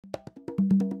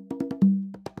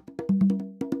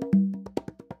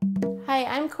Hi,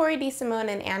 I'm Cori DiSimone,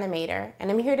 an animator, and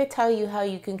I'm here to tell you how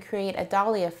you can create a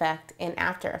dolly effect in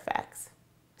After Effects.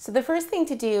 So the first thing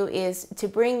to do is to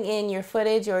bring in your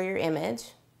footage or your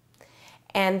image,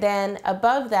 and then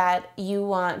above that you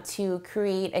want to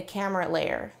create a camera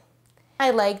layer.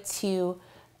 I like to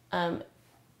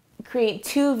create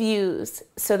two views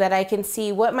so that I can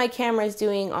see what my camera is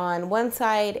doing on one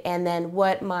side and then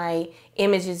what my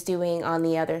image is doing on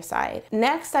the other side.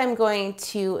 Next, I'm going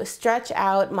to stretch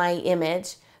out my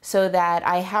image so that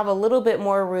I have a little bit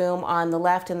more room on the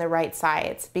left and the right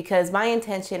sides, because my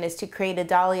intention is to create a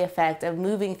dolly effect of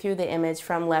moving through the image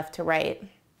from left to right.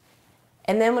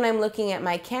 And then when I'm looking at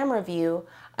my camera view,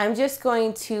 I'm just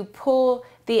going to pull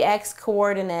the X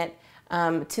coordinate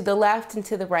to the left and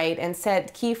to the right and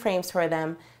set keyframes for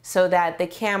them so that the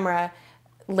camera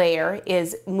layer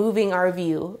is moving our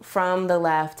view from the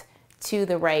left to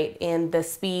the right in the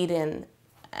speed and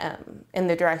in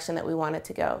the direction that we want it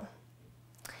to go.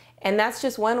 And that's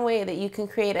just one way that you can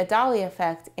create a dolly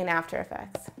effect in After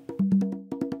Effects.